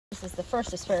This is the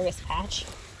first asparagus patch.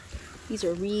 These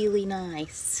are really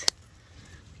nice.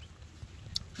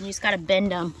 You just gotta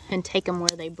bend them and take them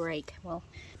where they break. Well,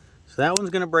 so that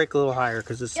one's gonna break a little higher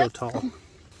because it's so tall.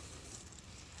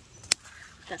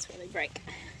 That's where they break.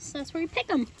 So that's where you pick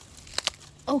them.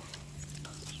 Oh.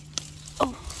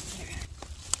 Oh,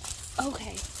 there.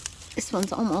 Okay. This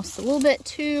one's almost a little bit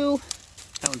too...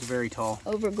 That one's very tall.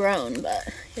 Overgrown, but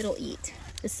it'll eat.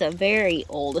 This is a very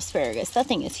old asparagus. That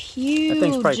thing is huge. That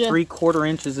thing's probably 3/4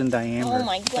 inches in diameter. Oh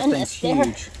my goodness. That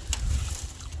thing's huge.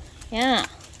 Yeah,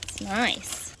 it's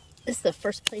nice. This is the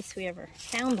first place we ever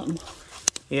found them.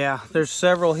 Yeah, there's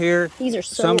several here. These are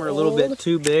so Some are a little old. bit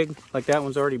too big. Like that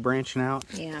one's already branching out.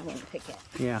 Yeah, I won't pick it.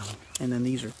 Yeah, and then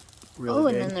these are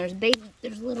really big. And then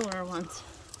there's littler ones.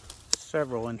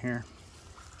 Several in here.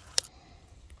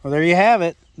 Well, there you have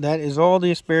it. That is all the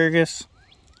asparagus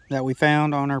that we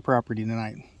found on our property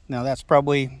tonight. Now that's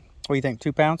probably, what do you think,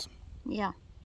 2 pounds? Yeah.